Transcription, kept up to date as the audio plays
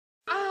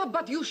Ah,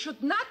 but you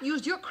should not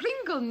use your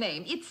Kringle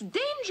name. It's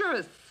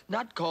dangerous.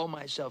 Not call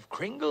myself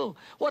Kringle?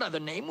 What other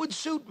name would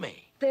suit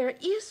me? There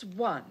is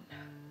one.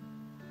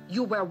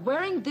 You were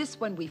wearing this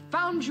when we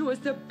found you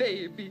as a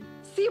baby.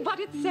 See what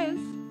it says?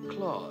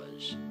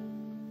 Claus.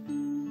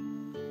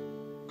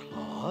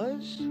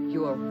 Claus?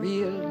 Your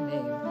real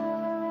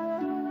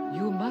name.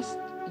 You must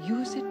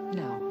use it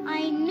now.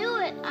 I knew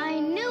it. I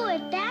knew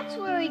it. That's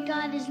where he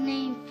got his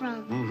name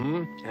from.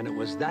 Mm-hmm. And it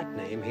was that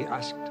name he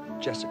asked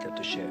Jessica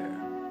to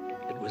share.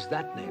 It was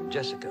that name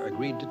Jessica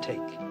agreed to take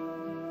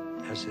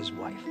as his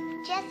wife.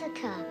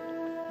 Jessica.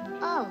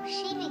 Oh,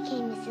 she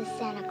became Mrs.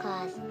 Santa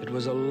Claus. It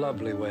was a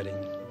lovely wedding.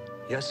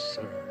 Yes,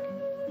 sir.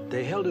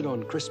 They held it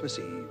on Christmas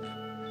Eve.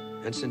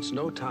 And since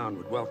no town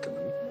would welcome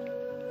them,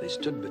 they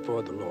stood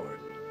before the Lord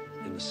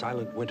in the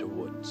silent winter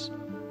woods.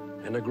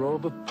 And a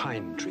grove of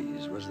pine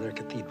trees was their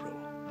cathedral.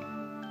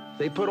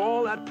 They put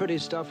all that pretty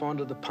stuff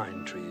onto the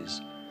pine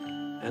trees.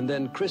 And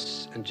then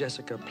Chris and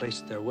Jessica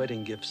placed their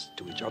wedding gifts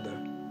to each other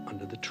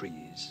under the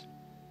trees.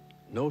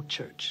 No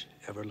church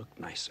ever looked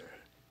nicer.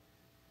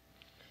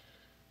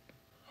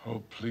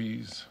 Oh,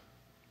 please.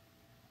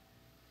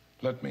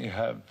 Let me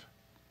have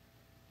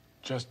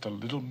just a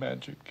little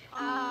magic.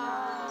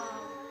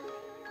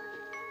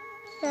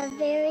 The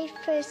very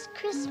first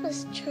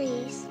Christmas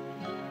trees.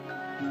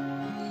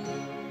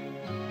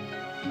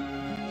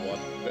 What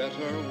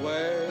better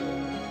way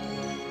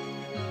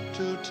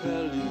to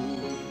tell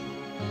you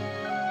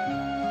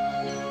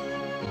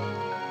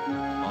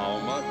how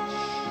much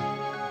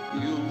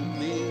you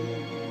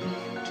mean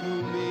to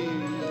me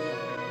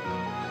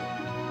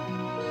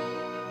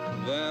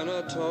than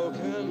a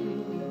token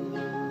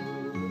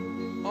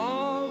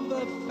of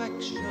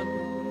affection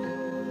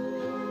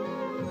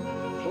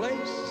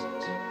placed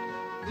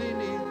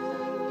beneath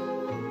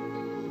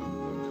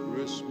the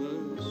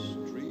Christmas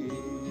tree.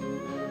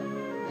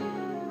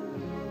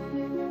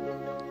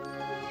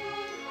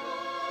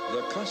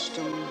 The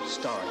custom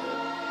started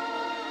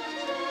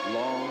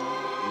long,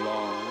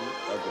 long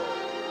ago,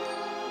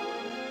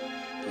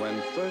 when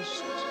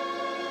first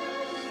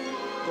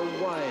the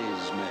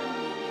wise men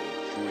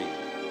three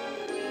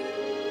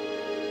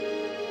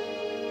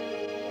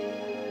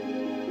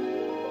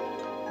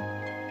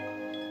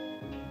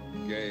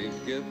gave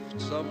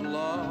gifts of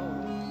love,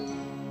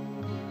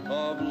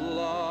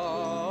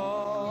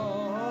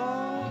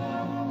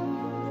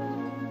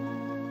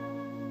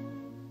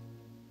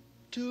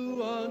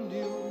 to a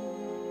new